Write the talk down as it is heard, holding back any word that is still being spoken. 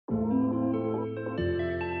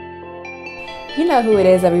You know who it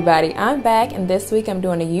is, everybody. I'm back, and this week I'm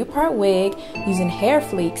doing a U-Part wig using hair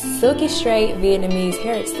fleeks, silky straight Vietnamese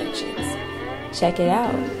hair extensions. Check it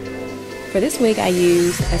out. For this wig I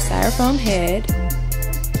used a styrofoam head,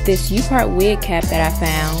 this U-Part wig cap that I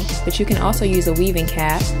found, but you can also use a weaving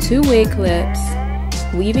cap, 2 wig clips,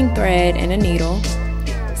 weaving thread and a needle,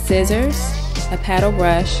 scissors, a paddle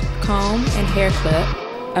brush, comb and hair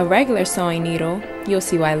clip, a regular sewing needle, you'll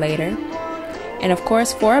see why later, and of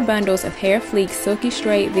course 4 bundles of hair fleek silky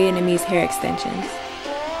straight Vietnamese hair extensions.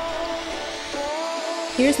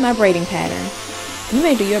 Here's my braiding pattern. You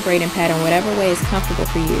may do your braiding pattern whatever way is comfortable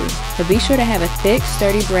for you, but be sure to have a thick,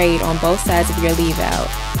 sturdy braid on both sides of your leave out,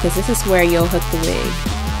 because this is where you'll hook the wig.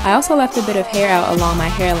 I also left a bit of hair out along my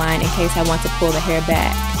hairline in case I want to pull the hair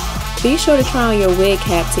back. Be sure to try on your wig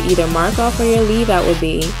cap to either mark off where your leave out will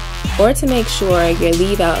be, or to make sure your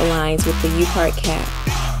leave out aligns with the U-Part cap.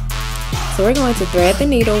 So we're going to thread the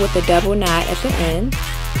needle with a double knot at the end.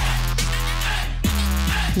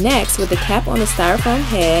 Next, with the cap on the styrofoam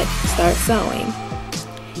head, start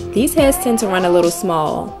sewing. These heads tend to run a little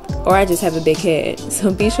small, or I just have a big head,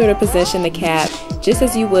 so be sure to position the cap just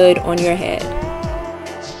as you would on your head.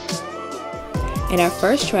 And our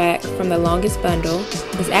first track from the longest bundle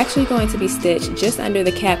is actually going to be stitched just under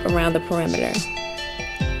the cap around the perimeter.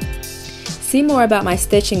 See more about my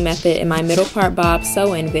stitching method in my middle part bob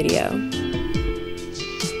sew-in video.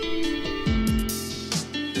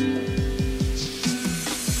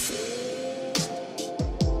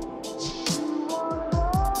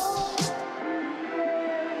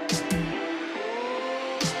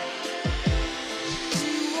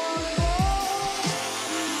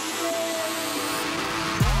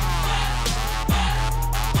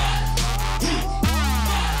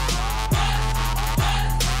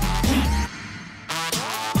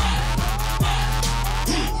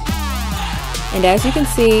 And as you can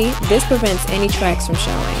see, this prevents any tracks from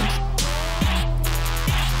showing.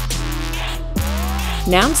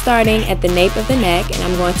 Now I'm starting at the nape of the neck, and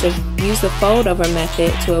I'm going to use the fold over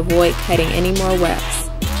method to avoid cutting any more wefts.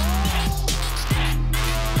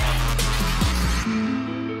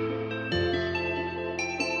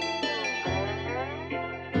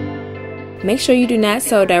 Make sure you do not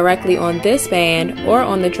sew directly on this band or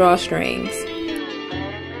on the drawstrings.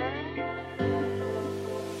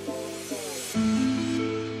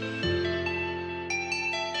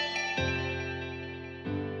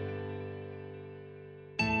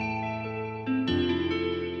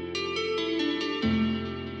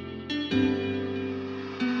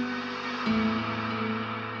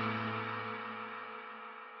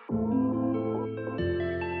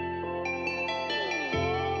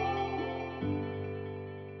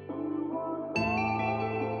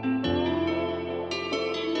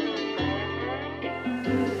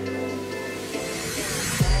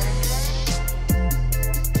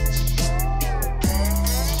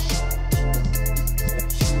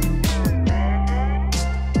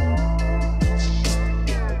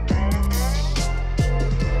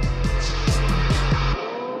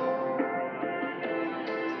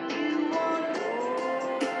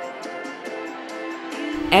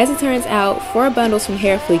 As it turns out, 4 bundles from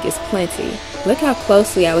hair fleek is plenty. Look how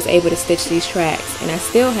closely I was able to stitch these tracks, and I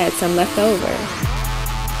still had some left over.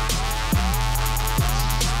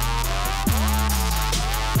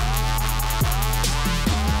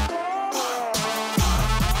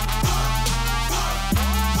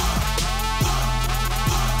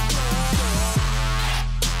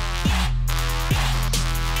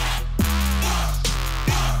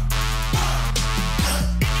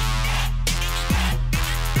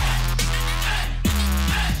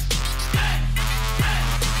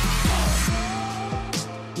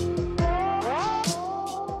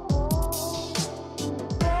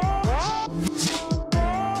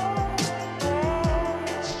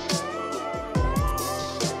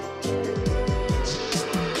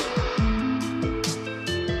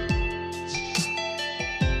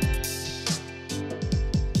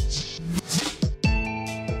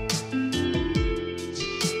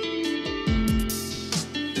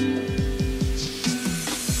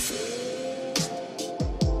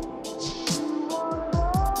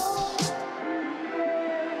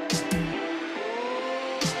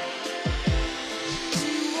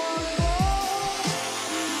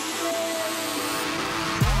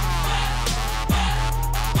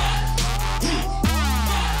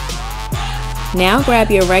 Now grab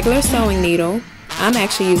your regular sewing needle, I'm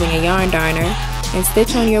actually using a yarn darner, and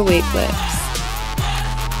stitch on your wig clips.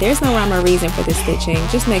 There's no rhyme or reason for this stitching,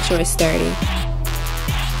 just make sure it's sturdy.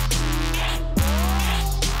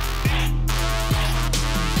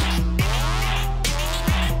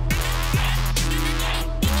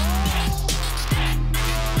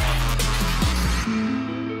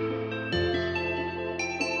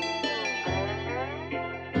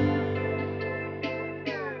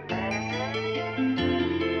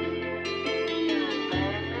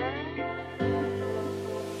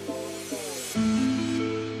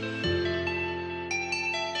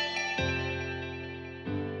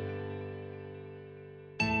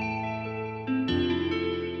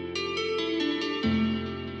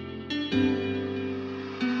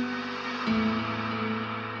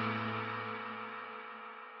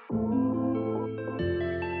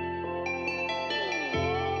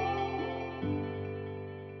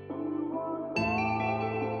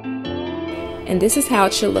 and this is how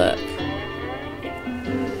it should look.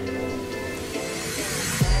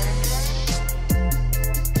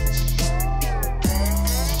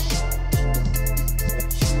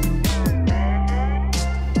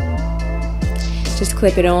 Just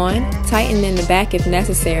clip it on, tighten in the back if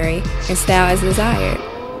necessary, and style as desired.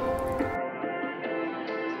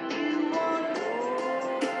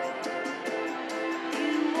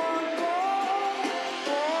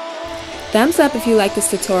 Thumbs up if you like this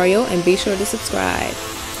tutorial and be sure to subscribe.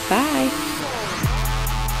 Bye!